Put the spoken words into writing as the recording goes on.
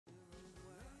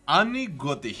Annie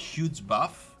got a huge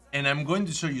buff, and I'm going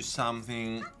to show you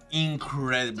something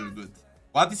incredibly good.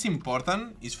 What is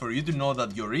important is for you to know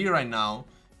that your E right now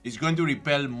is going to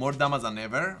repel more damage than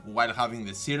ever while having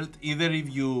the shield. Either if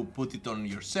you put it on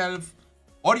yourself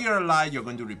or your ally, you're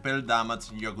going to repel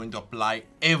damage and you're going to apply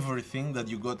everything that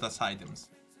you got as items.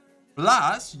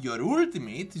 Plus, your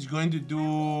ultimate is going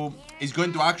to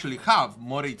actually have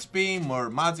more HP, more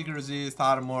magic resist,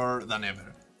 armor than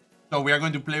ever. So we are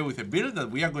going to play with a build that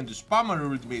we are going to spam our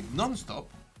ultimate non-stop,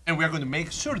 and we are going to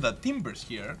make sure that Tibbers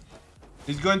here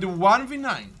is going to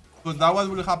 1v9, because that's what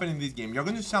will happen in this game. You're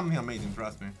going to do something amazing,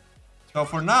 trust me. So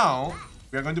for now,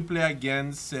 we are going to play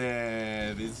against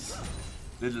this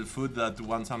little food that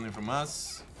wants something from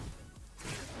us.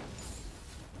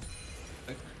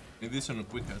 Need this on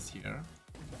quick as here.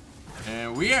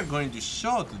 And we are going to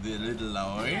show to the little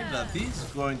Laoi that he's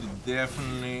going to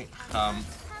definitely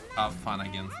have fun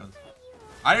against us.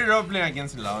 I love playing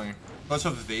against Laoi. Because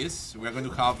of this, we are going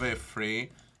to have a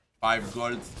free 5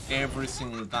 gold every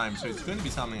single time. So it's going to be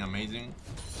something amazing.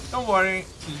 Don't worry,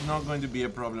 it's not going to be a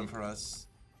problem for us.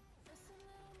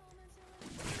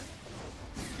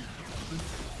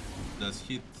 Just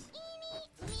hit.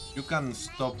 You can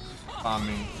stop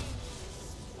spamming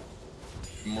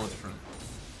most friend.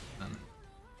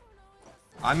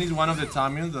 Annie is one of the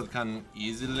champions that can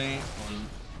easily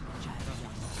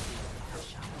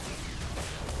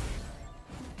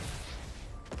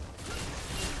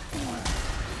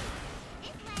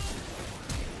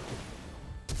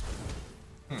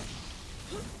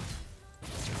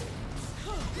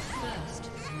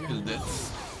kill this.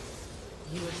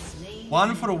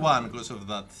 1 for 1 because of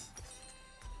that.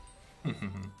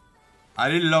 I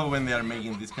really love when they are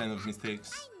making these kind of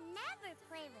mistakes.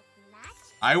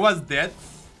 I was dead,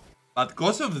 but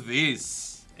because of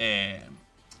this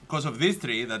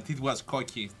tree that it was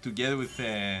cocky together with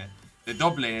the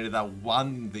top laner that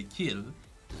won the kill,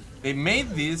 they made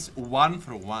this 1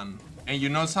 for 1. And you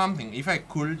know something, if I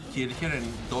could kill here and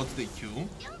dodge the Q,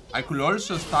 I could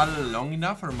also stall long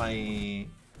enough for my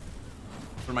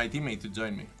teammate to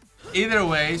join me. Either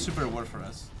way, super worth for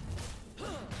us.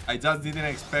 I just didn't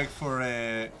expect for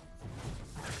the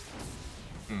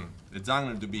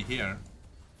jungler to be here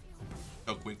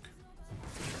so quick.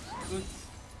 Good.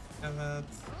 Yeah, that.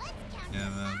 Yeah,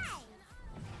 that.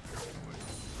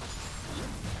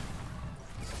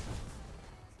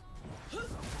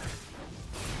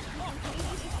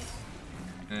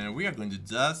 And we are going to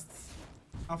just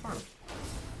have fun,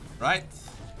 right?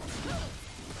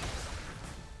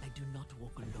 I do not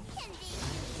walk alone.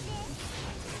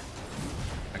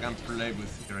 I can play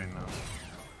with you right now.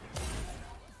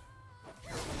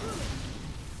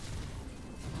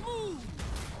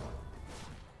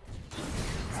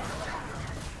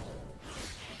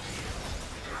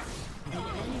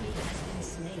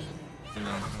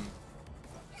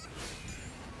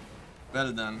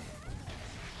 Well done.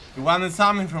 You wanted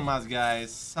something from us,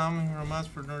 guys. Something from us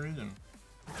for no reason.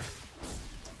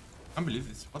 Can't believe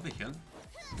this. What the hell?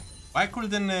 Why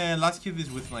couldn't last hit this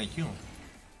with my Q?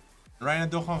 Right now I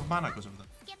don't have mana because of that.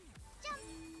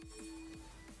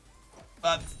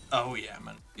 But, oh yeah,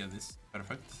 man. Get this.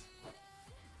 Perfect.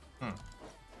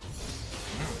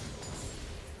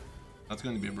 That's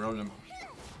going to be a problem.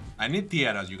 I need tier,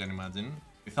 as you can imagine.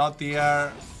 Without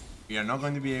tier, we are not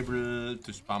going to be able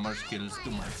to spam our skills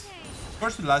too much. Of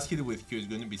course, the last hit with Q is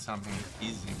going to be something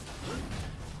easy.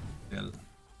 Still.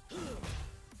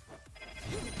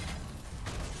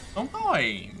 Somehow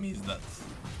I missed that.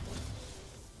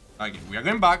 Okay, we are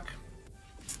going back.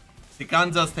 She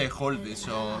can't just hold this,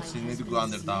 so she needs to go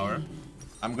under tower.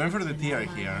 I'm going for the tier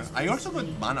here. I also got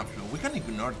ManaFlow. We can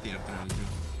ignore tier.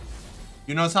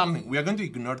 You know something? We are going to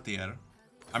ignore tier.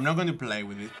 I'm not going to play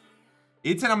with it.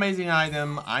 It's an amazing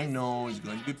item. I know it's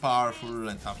going to be powerful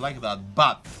and stuff like that.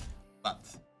 But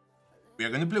we are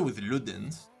going to play with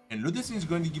Ludens. And Ludens is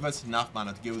going to give us enough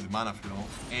mana to get with ManaFlow.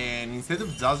 And instead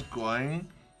of just going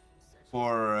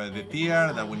for the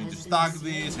tier that we need to stack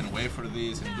this and wait for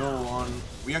this and go on,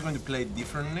 we are going to play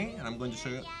differently. And I'm going to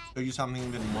show you something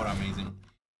even more amazing.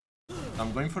 So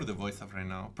I'm going for the voice stuff right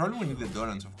now. Probably we need the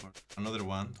Dorans, of course. Another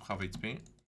one to have HP.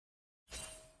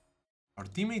 Our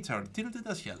teammates are tilted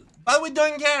as hell. But we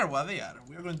don't care what they are.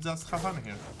 We are going to just have fun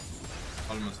here.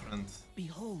 Almost friends.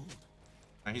 Behold.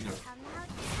 I hit you.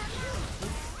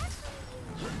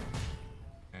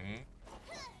 Okay.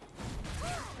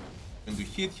 Going to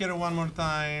hit here one more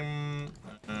time.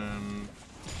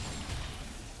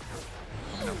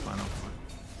 Enough mana.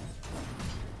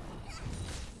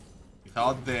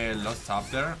 Without the lost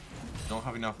chapter, don't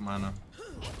have enough mana.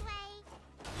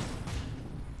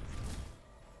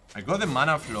 I got the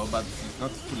ManaFlow, but it's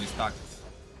not fully stacked.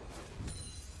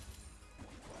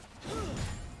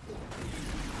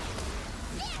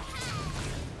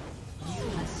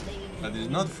 But it's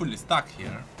not fully stuck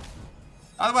here.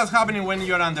 That's what's happening when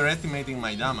you're underestimating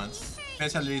my damage.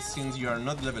 Especially since you are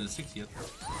not level 6 yet.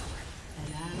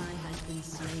 An ally has been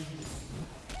slain.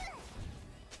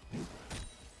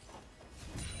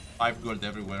 5 gold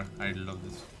everywhere. I love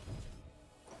this.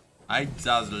 I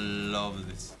just love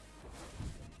this.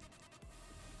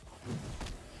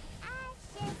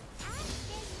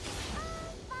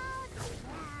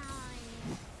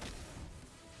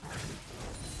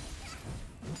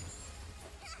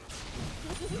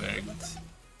 Very good.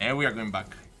 And we are going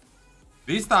back.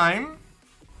 This time.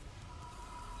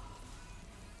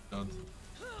 God.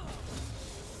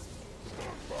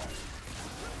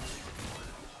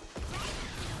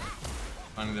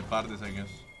 Finding the parties, I guess.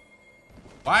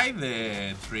 Why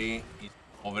the tree is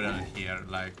over here?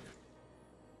 Like,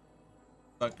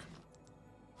 back.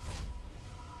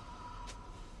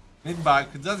 Need back.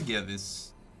 Just get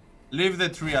this. Leave the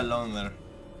tree alone there.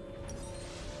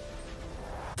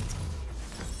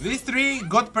 This tree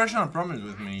got personal problems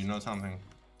with me, you know something.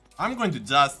 I'm going to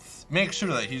just make sure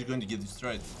that he's going to get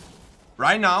destroyed.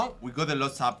 Right now, we got the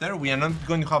lost chapter. We are not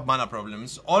going to have mana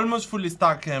problems. Almost fully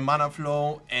stuck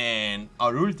ManaFlow, and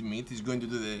our ultimate is going to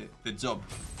do the job.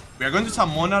 We are going to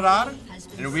summon RR,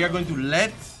 and we are going to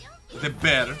let the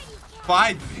bear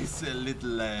fight this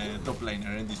little top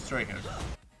laner and destroy her.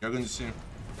 You are going to see.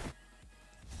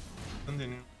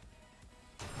 Continue.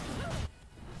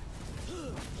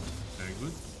 Very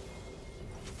good.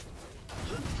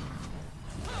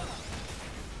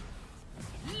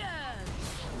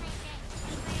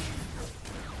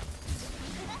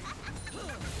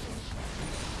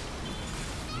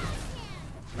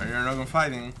 But you're not going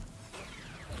fighting.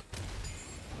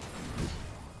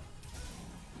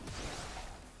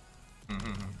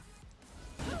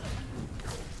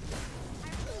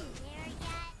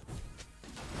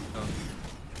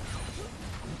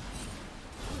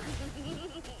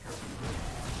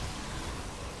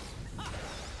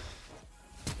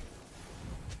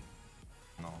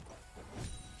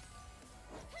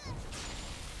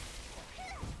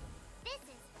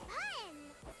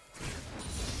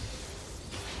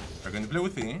 We're going to play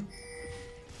with him.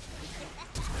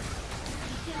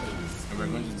 And we're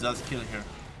going to just kill her.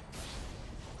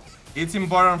 It's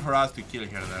important for us to kill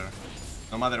her there.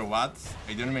 No matter what.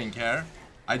 I don't even care.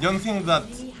 I don't think that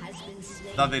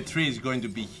the tree is going to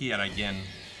be here again.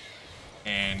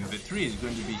 And the tree is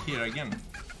going to be here again.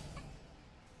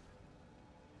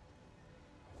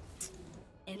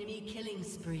 Enemy killing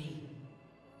spree.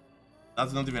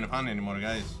 That's not even funny anymore,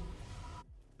 guys.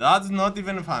 That's not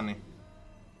even funny.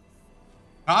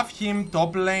 Have him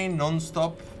top lane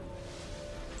non-stop.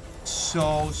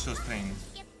 So strange.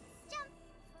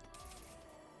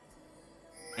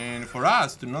 And for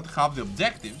us to not have the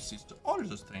objectives is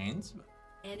also strange.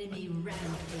 Enemy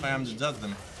rampage. I am to judge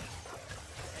them.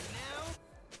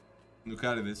 To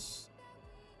carry this.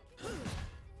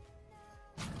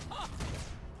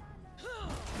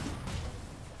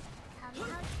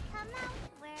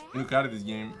 You carry this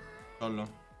game solo.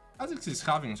 Kha'Zix is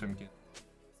having some kids.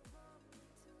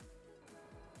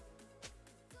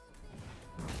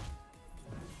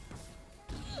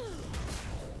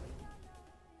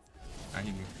 I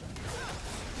hit you.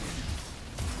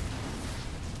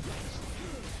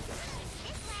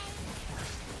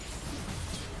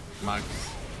 Max.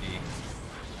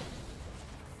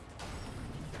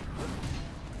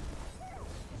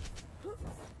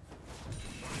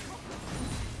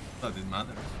 That didn't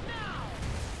matter.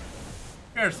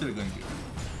 We're still going to be.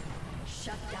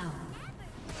 Shut down.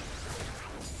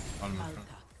 Almost.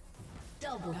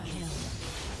 Double kill.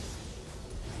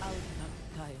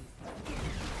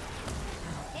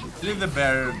 Leave the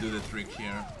bear do the trick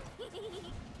here.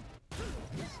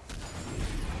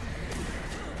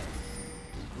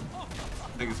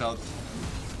 Take this out.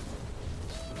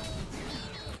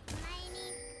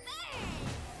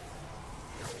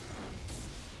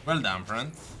 Well done,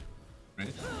 friend.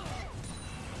 Great.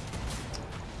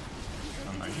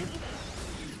 Unlucky.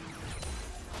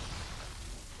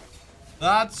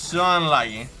 That's so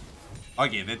unlucky.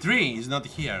 Okay, the tree is not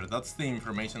here. That's the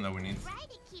information that we need.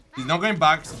 He's not going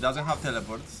back, so he doesn't have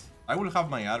teleports. I will have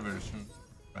my R version,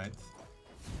 right?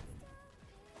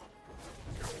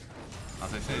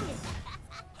 As I said.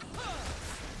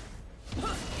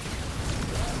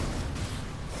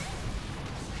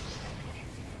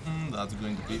 That's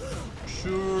going to be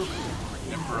sure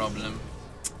a problem.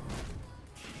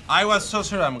 I was so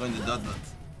sure I'm going to dodge that.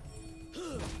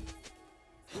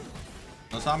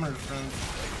 No summer, friend.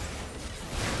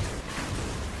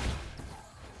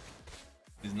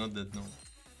 He's not dead, no.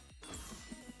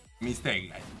 Mistake,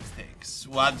 guys. Mistakes.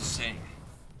 What to say?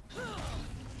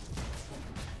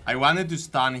 I wanted to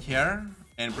stun here,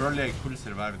 and probably I could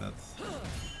survive that.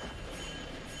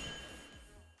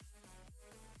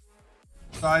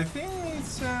 So I think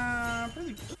it's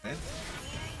pretty good.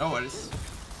 No worries.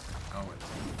 No worries.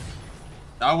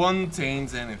 That won't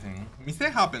change anything.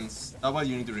 Mistake happens. That's what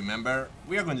you need to remember.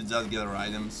 We are going to just get our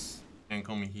items and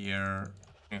come here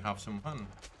and have some fun.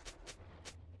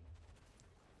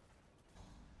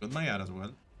 Got my art as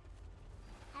well.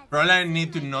 Probably I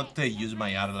need to not use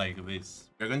my art like this.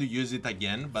 We're going to use it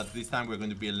again, but this time we're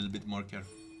going to be a little bit more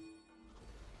careful.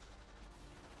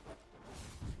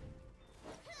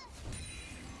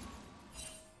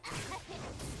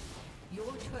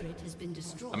 Your turret has been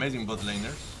destroyed. Amazing bot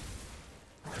laners.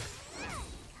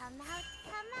 Come out,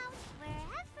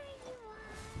 wherever you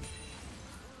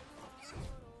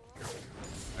are.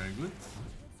 Very good.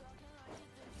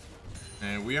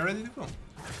 And we are ready to go.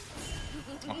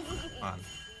 Oh, man.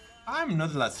 I'm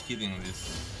not last hitting this.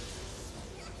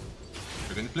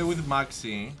 We're going to play with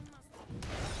Maxi.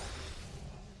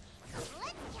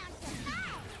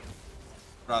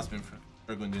 Trust me, friend.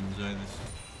 We're going to enjoy this.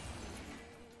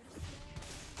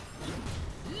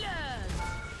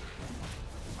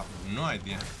 I have no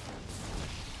idea.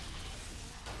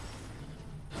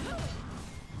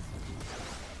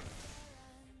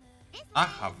 I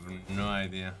have no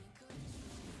idea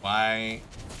why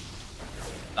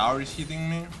tower is hitting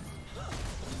me.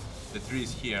 The tree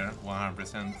is here,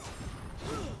 100%. An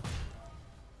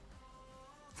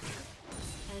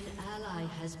ally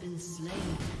has been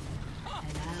slain.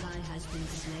 An ally has been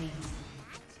slain.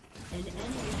 An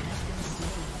enemy has been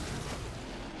slain.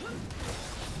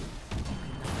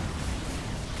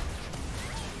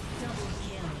 Double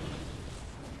kill.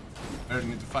 I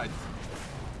need to fight.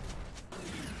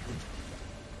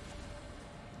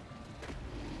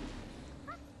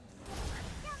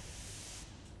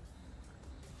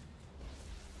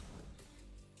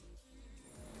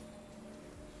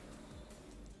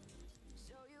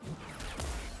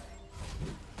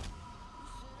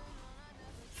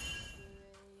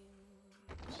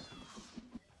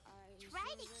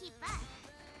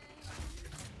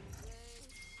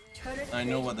 I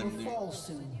know what I'm doing. Fall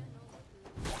soon.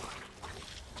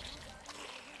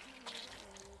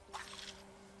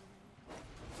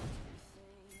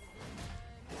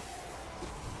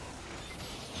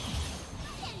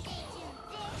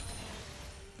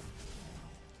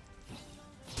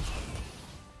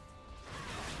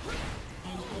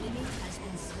 An enemy has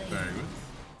been slain. Very good.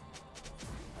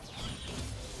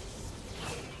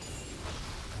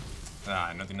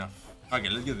 Ah, not enough. Okay,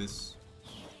 let's get this.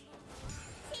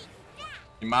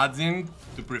 Imagine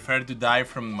to prefer to die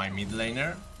from my mid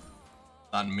laner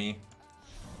than me.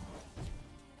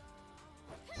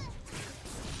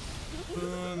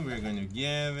 Good, we're going to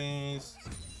get this.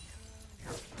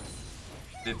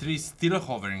 The tree is still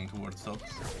hovering towards top.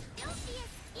 Don't be a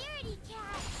scaredy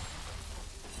cat.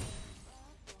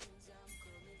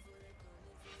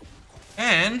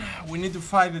 And we need to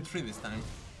fight the tree this time.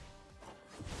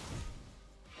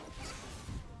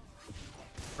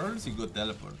 Probably she got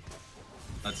teleport.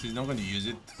 But she's not going to use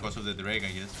it because of the Drake,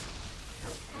 I guess.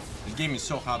 This game is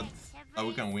so hard that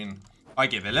we can win.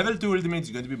 Okay, the level 2 ultimate is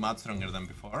going to be much stronger than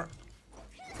before.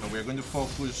 So we're going to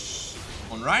focus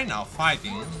on right now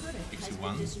fighting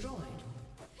XC1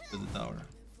 to the tower.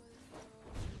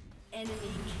 Enemy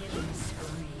killing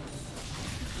spree.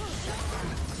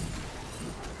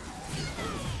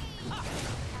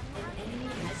 An enemy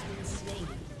has been slain.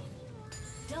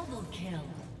 Double kill.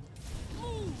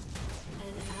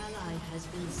 An ally has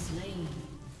been slain.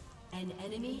 An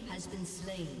enemy has been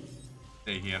slain.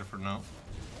 Stay here for now.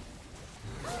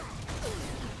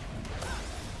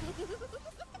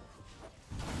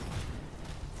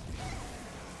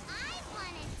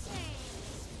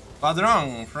 What's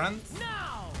wrong, friend?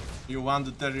 You want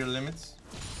to tell your limits?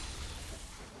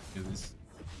 Do this.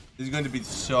 This is going to be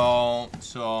so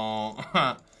so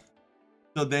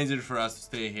dangerous for us to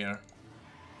stay here.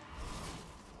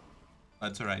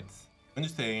 That's alright. I'm going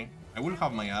to stay. I will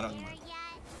have my arrows.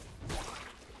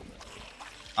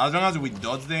 As long as we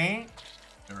dodge the A,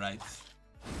 you're right.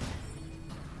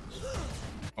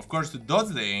 Of course, to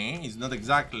dodge the A is not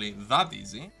exactly that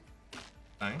easy.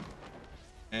 Fine.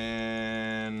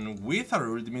 And with our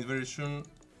ultimate very soon,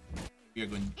 we are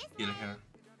going to kill her.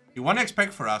 You won't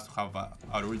expect for us to have our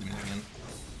ultimate again.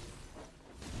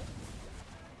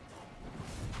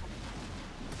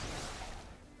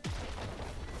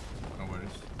 No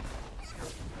worries.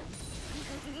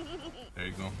 There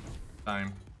you go.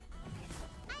 Time.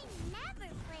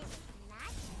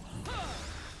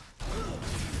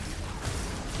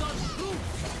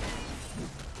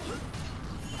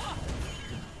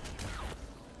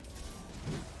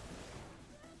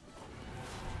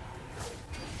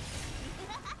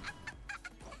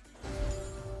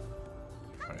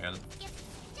 real. An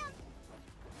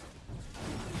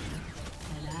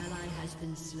ally has been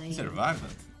He slain. survived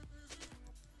that.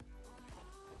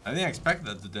 I didn't expect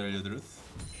that, to tell you the truth.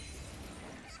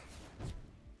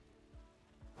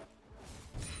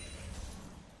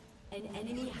 An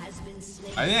enemy has been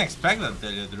slain. I didn't expect that, to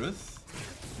tell you the truth.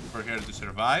 For her to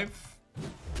survive.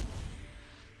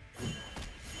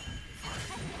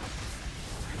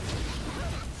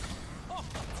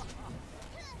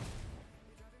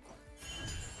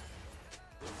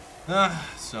 Ah,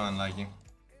 so unlucky.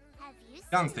 Have you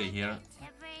Can't seen stay my here.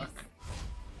 Tibbers? Fuck.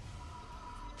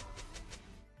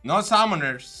 No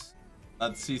summoners,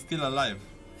 but she's still alive.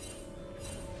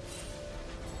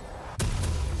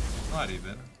 Not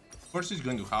either. Of course she's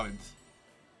going to have it.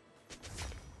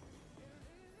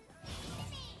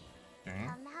 Okay.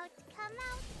 Come out,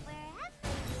 wherever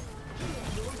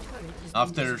you Your turret has been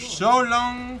After destroyed. so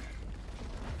long,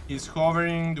 he's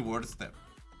hovering towards the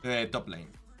top lane.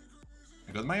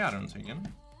 I got my arrows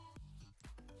again.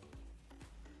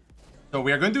 So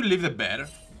we are going to leave the bear,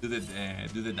 do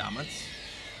the damage.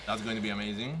 That's going to be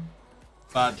amazing.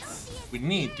 But we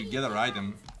need to get our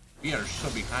item. We are so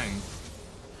behind.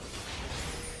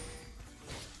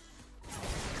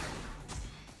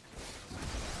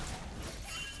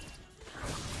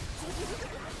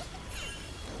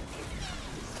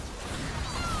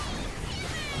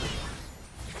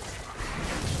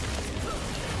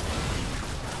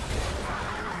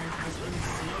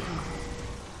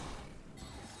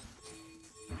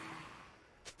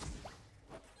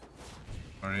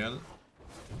 For real.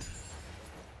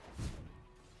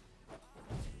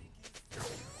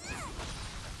 this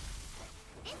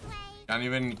way. Can't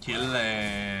even kill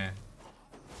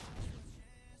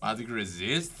Magic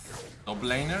Resist, top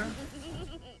laner.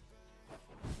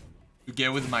 To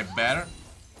get with my bear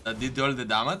that did all the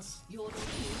damage. Your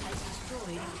team has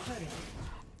destroyed a turret.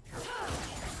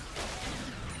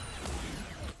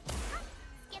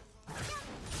 Skip, jump.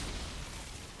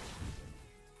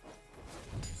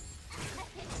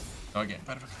 Okay,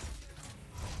 perfect.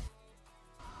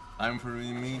 Time for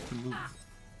me to move.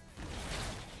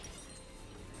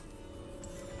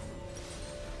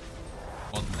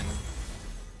 Bot lane.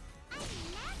 I never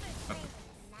Perfect.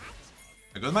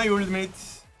 that. I got my ultimate.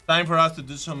 Time for us to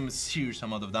do some serious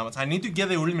amount of damage. I need to get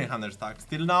the ultimate 100 stacks.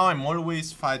 Till now, I'm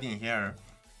always fighting here.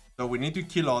 So we need to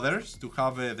kill others to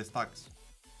have the stacks.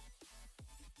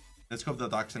 Let's hope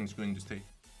that Action is going to stay.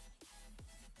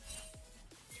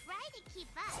 Try to keep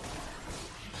up.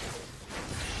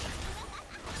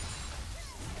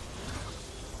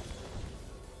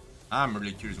 I'm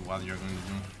really curious what you're going to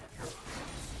do.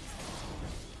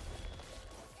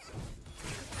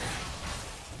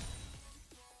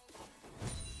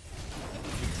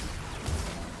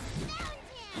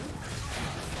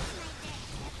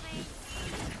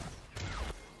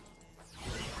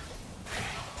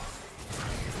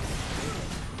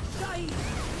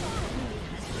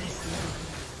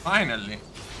 Finally!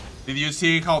 Did you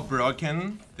see how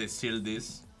broken the shield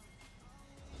is?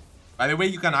 By the way,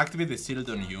 you can activate the shield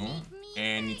on you,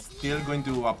 and it's still going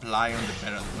to apply on the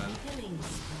bear as well. Killing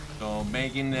spree. So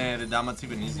making the damage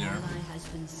even An easier. ally has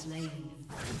been slain.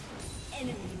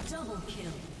 Enemy double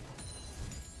kill.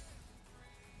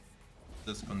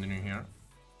 Let's continue here.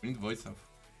 We need voice off.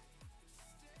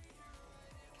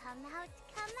 Come out,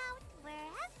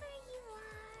 wherever you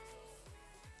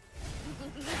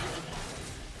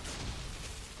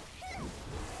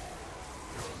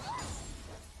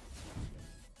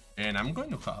And I'm going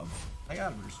to have my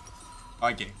armors.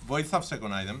 Okay, voice off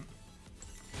second item.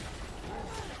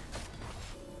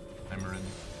 I'm ready.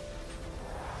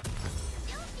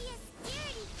 Don't be a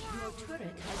scaredy cat. Your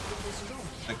turret has been destroyed.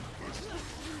 Like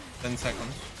 10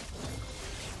 seconds.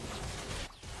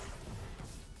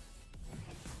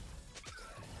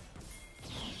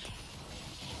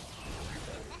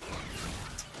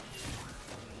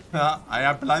 I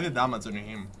applied the damage on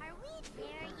him. Are we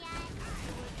there yet?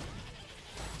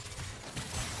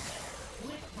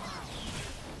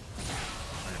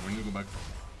 Okay, we need to go back.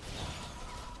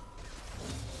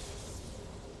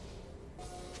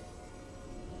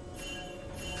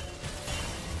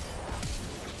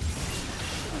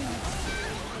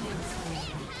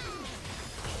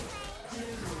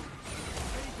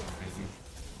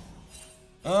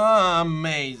 Amazing.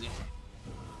 Amazing.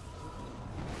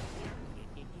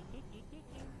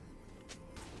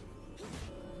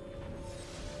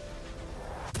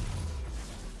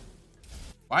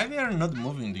 Why they are not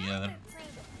moving together? Play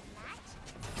this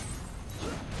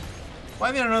match?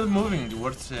 Why they are not moving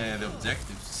towards the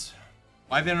objectives?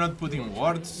 Why they are not putting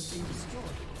wards? Been destroyed.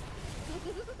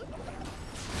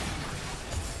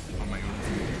 Oh my god.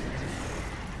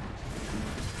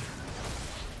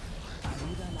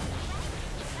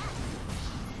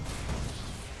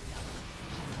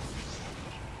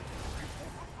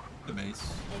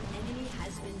 Nice. An enemy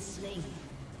has been slain.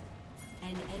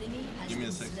 An enemy has Give me a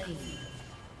been sec. slain.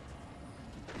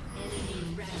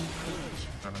 Enemy rampage.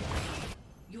 Perfect.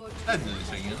 Your Let's turret do this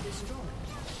has again. been destroyed.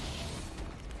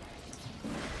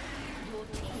 Your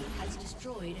team has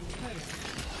destroyed a turret.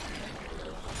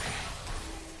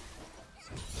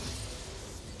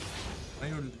 I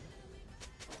will...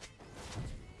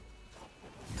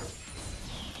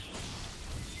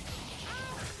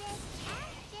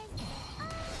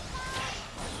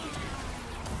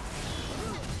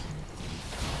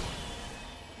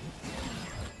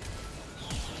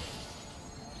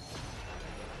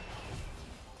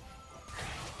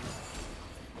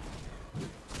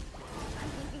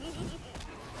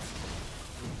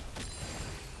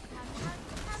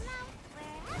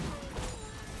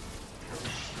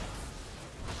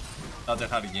 That's a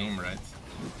hard game, right?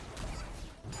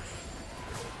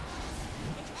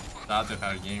 That's a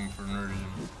hard game for no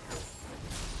reason.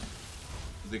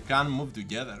 They can't move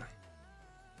together.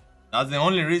 That's the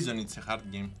only reason it's a hard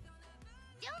game.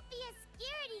 Don't be a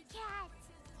scaredy cat.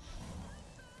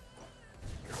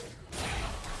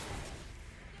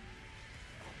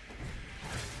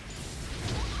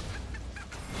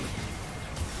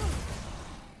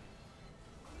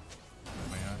 Oh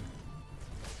my god.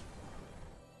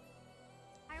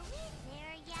 Are we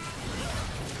there yet?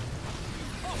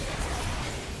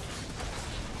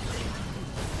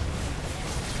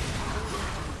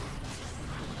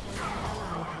 An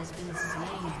ally has been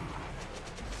slain.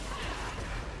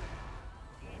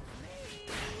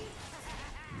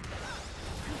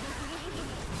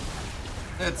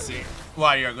 Let's see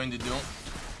what you're going to do. An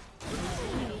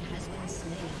enemy has been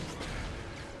slain.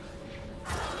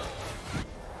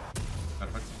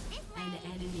 Perfect. An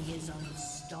enemy is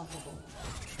unstoppable.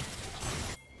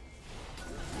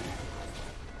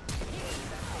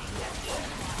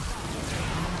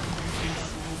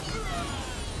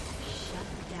 Shut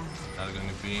down. That's going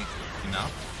to be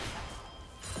enough.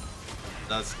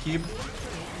 Let's keep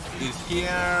this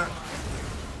here.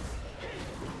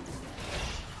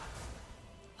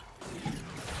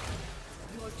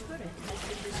 Your turret has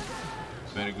been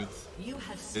destroyed. Very good. You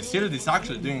have The slain shield is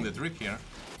actually doing the trick here.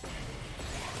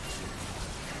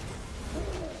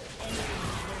 enemy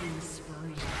killing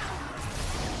spree.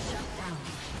 Shut down.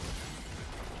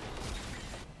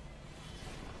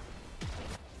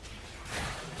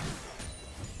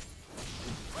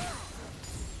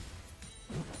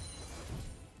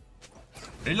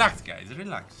 Relax, guys,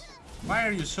 relax. Why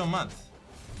are you so mad?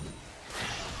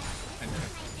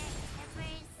 Tibbers.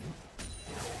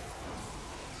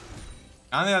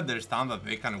 Can they understand that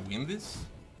they can win this?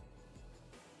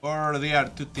 Or they are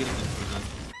too tilted for that?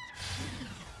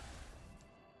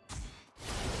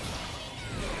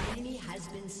 An enemy has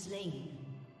been slain.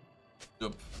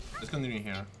 Yup. Let's continue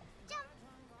here.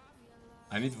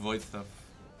 I need void stuff.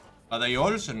 But I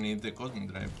also need the cosmic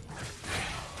drive.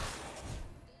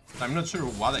 I'm not sure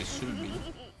what I should be.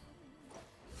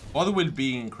 What will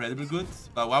be incredibly good,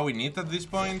 but what we need at this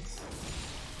point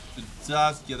to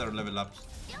just get our level ups.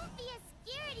 Don't be a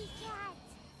scaredy cat.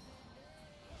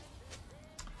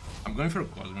 I'm going for a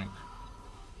cosmic.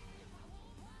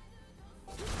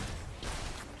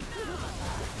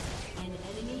 An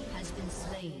enemy has been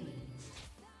slain.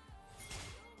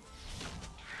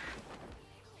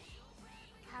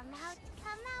 Come out,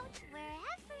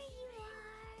 wherever you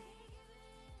are.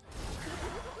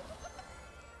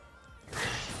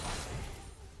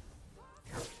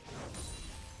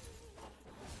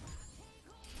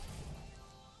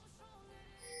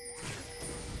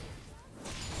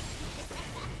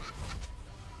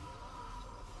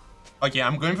 Okay,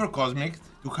 I'm going for cosmic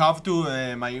to have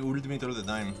to my ultimate all the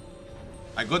time.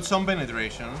 I got some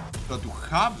penetration, so to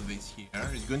have this here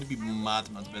is going to be much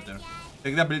better.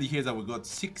 Take the ability here that we got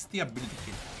 60 ability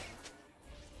here.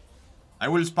 I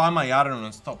will spam my iron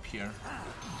and stop here.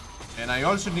 And I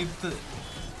also need to...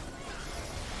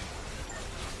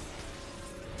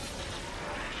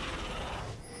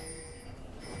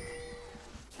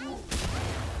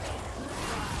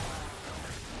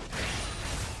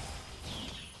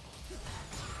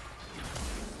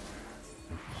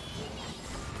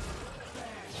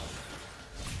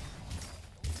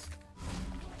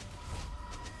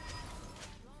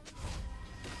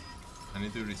 I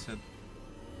need to reset.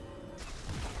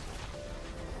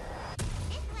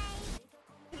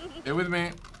 Stay with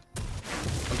me.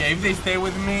 Okay, if they stay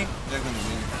with me, they're gonna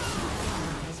win.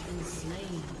 Has been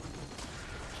slain.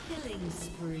 Killing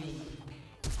spree.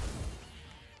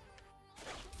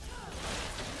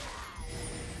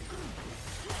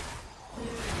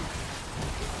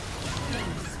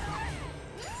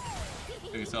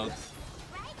 Check this out.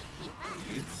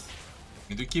 It's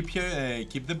Need to keep here,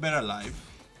 keep the bear alive.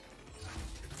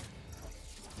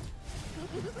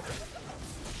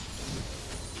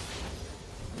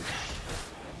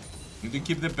 Need to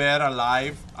keep the bear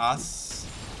alive as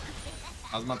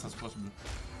much as possible.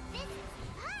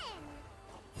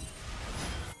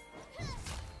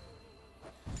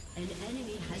 An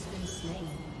enemy has been slain.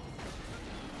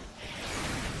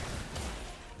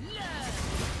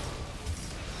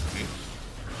 Okay.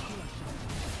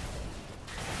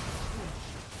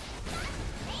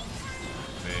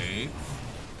 Wait.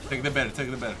 Take the bear, take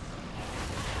the bear.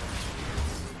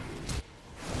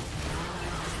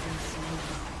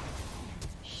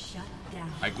 Shut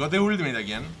down. I got the ultimate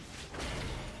again.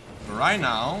 Right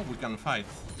now, we can fight.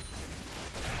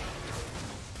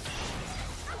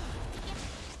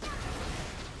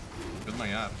 Got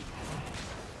my R.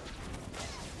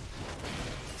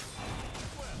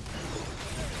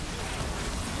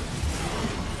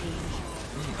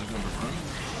 That's number one.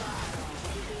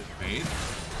 Wait.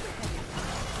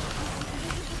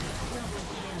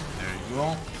 There you go.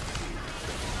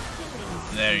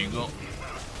 There you go.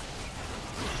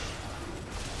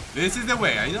 This is the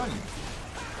way, I don't know.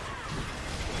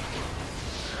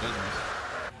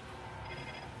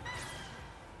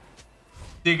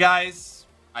 See guys,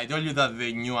 I told you that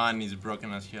the new Anne is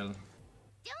broken as hell.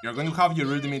 You're going to have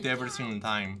your ultimate every single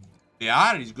time. The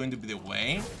R is going to be the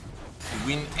way to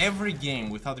win every game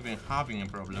without even having a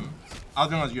problem.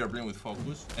 As long as you are playing with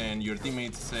focus and your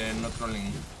teammates not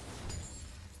trolling.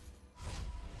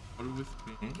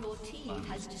 Your team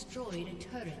has destroyed a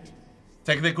turret.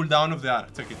 Take the cooldown of the R,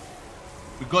 take it.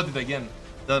 We got it again,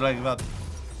 just like that.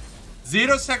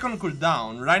 0 second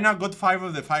cooldown. Right now got 5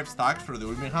 of the 5 stacks for the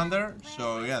Ultimate Hunter.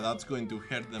 So yeah, that's going to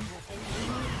hurt them.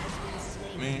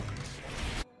 Me.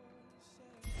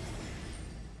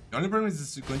 The only problem is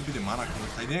this is going to be the mana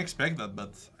cost. I didn't expect that,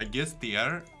 but I guess the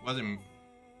R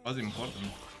was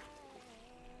important.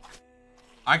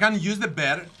 I can use the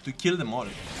bear to kill them all.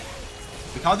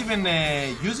 Without even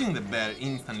using the bear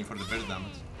instantly for the bear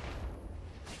damage.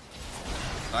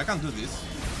 So I can do this.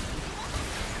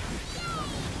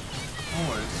 No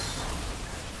worries.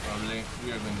 Probably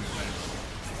we are going to be fine.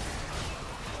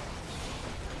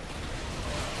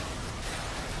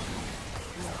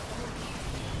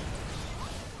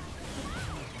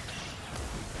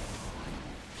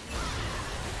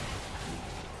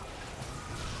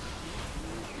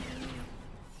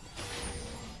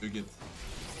 Do good.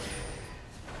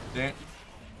 Okay.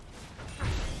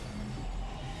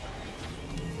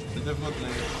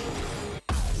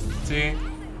 See?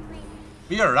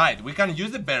 We are right, we can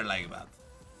use the bear like that.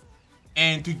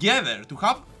 And together, to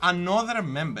have another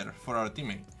member for our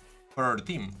teammate, for our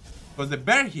team. Because the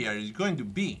bear here is going to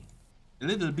be a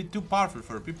little bit too powerful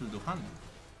for people to handle.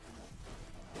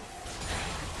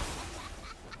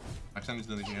 Maxan is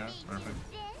not here, perfect.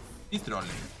 He's trolling.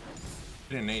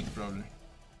 3 and 8 probably.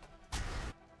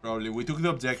 Probably, we took the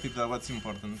objective, that's what's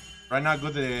important. Right now I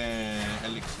got the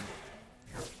elixir.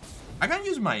 I can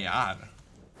use my R.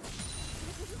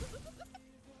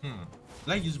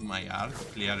 Will I use my R to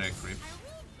clear a creep?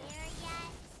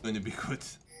 Going to be good.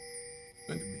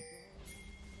 Going to be.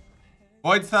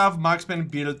 Void Staff, Max Pen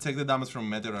build, take the damage from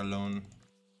Meteor alone.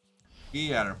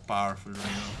 We are powerful right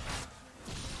now.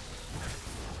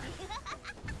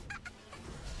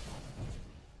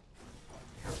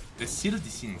 The shield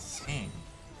is insane.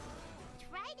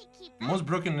 Most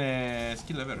broken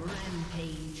skill ever.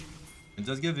 And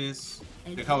just get this.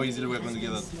 Look how easily we're going to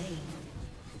get that.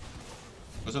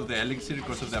 Because of the elixir,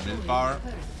 because of the ability power.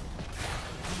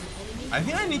 I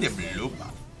think I need a blue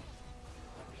buff.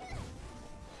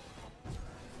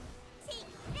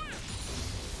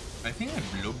 I think a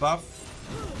blue buff.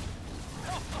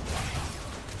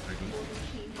 Very good.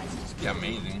 Yeah,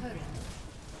 amazing.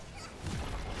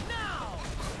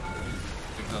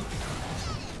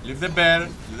 Leave the bear,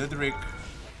 do the trick.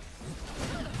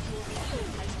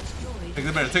 Take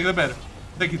the bear, take the bear.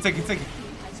 Take it, take it, take it.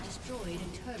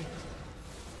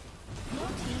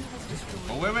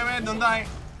 Oh, wait, wait, wait, don't die.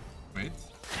 Wait,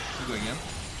 let's go again.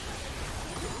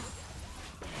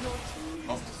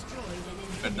 Oh,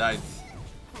 bear died.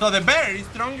 So the bear is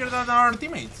stronger than our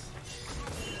teammates.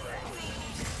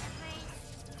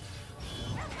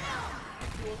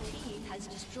 Your team has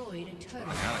destroyed a turret.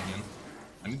 Again.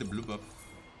 I need the blue buff.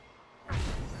 I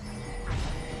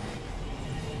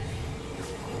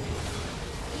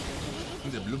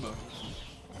need the blue buff.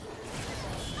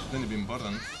 It's going to be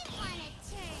important.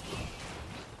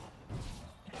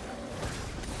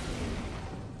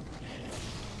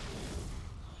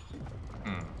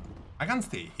 I can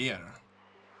stay here.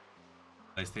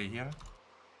 Should I stay here?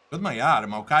 Got my R.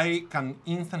 Maokai can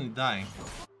instantly die.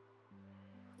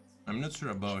 I'm not sure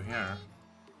about here.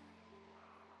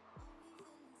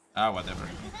 Ah, whatever.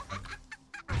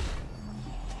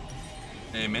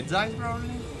 Med's Eyes, probably?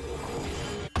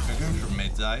 I'm going for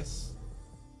Med's Eyes.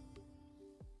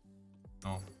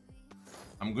 No.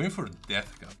 I'm going for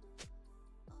Death Cup.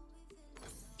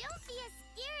 Don't be a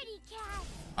scaredy cat.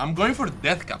 I'm going for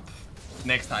Death Cup.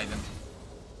 Next item.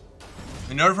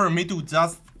 In order for me to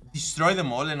just destroy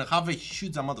them all and have a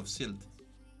huge amount of shield.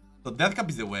 So Death Cup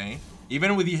is the way.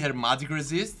 Even with her magic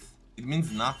resist, it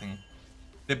means nothing.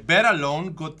 The bear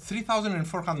alone got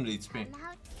 3,400 HP.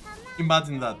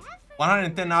 Imagine that.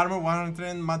 110 armor,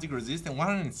 110 magic resist, and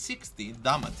 160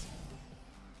 damage.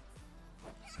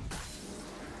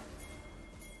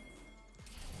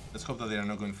 Let's hope that they are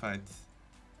not going to fight.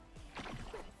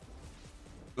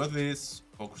 Got this.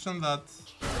 Focus on that.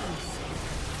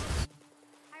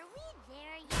 Are we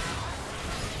there yet?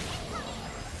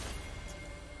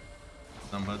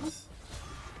 Some buds.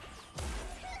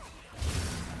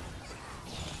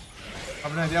 I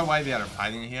have no idea why they are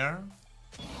fighting here.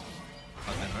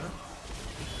 Whatever.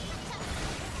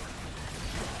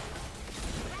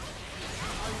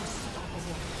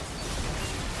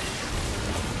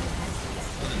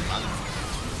 Doesn't matter.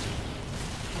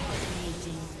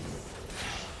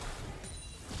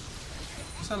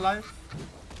 Who's alive?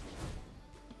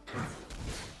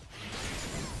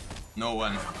 No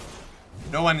one.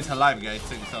 No one is alive, guys.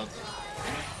 Check this out.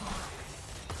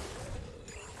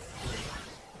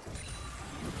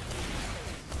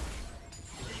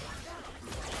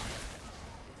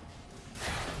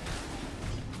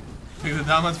 Take the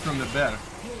damage from the bear,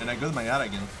 and I got my R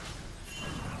again.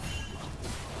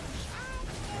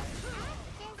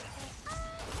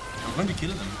 I'm going to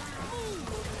kill them.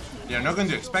 They are not going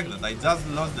to expect that. I just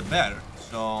lost the bear,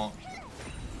 so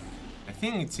I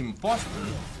think it's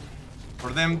impossible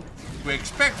for them to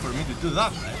expect for me to do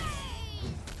that, right?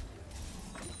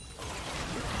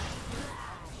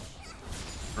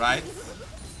 Right?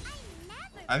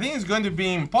 I think it's going to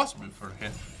be impossible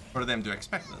for them to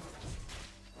expect that.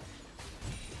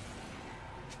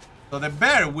 So the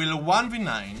bear will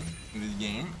 1v9 in this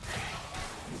game.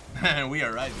 And we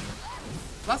are right there.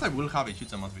 Plus I will have a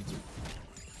huge amount of HP.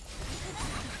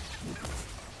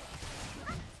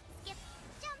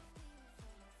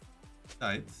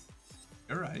 Right.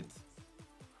 You're right.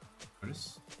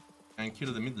 First. And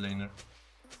kill the mid laner.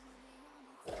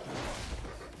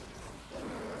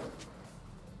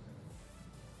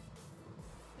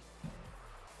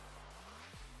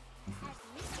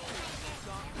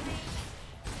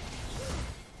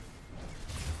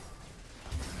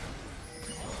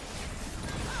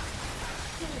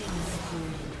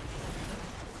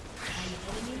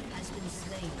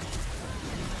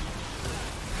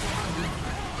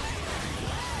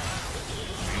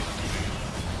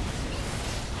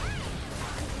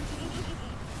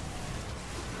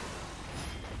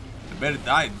 Bear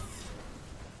died.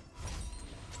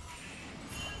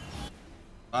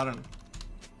 Baron.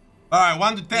 Oh, I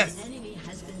want to test.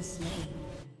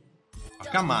 Oh,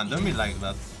 come on, don't be like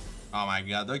that. Oh my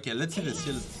god. Okay, let's see the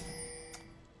shield.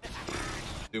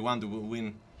 They want to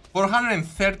win.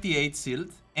 438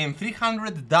 shield and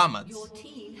 300 damage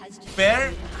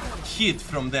per hit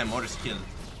from them or skill.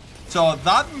 So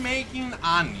that making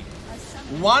Annie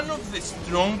one of the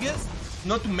strongest,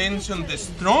 not to mention the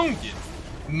strongest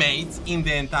mates in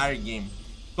the entire game.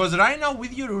 Because right now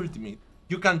with your ultimate,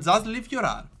 you can just leave your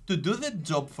R to do the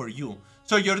job for you.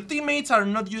 So your teammates are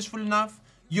not useful enough,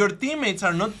 your teammates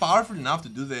are not powerful enough to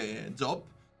do the job,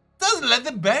 just let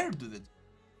the bear do the job.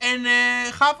 And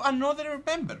have another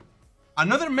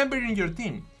member in your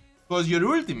team. Because your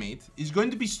ultimate is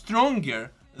going to be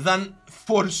stronger than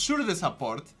for sure the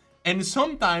support, and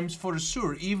sometimes for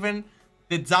sure even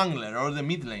the jungler or the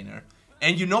mid laner.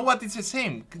 And you know what, it's the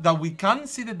same, that we can't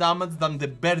see the damage than the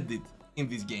bear did in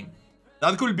this game.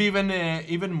 That could be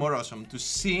even more awesome, to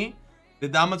see the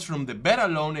damage from the bear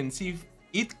alone and see if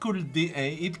it could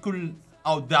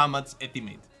out-damage a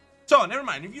teammate. So, never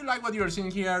mind, if you like what you're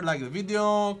seeing here, like the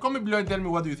video, comment below and tell me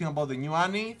what do you think about the new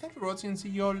Annie. Thank you for watching, see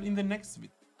you all in the next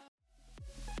video.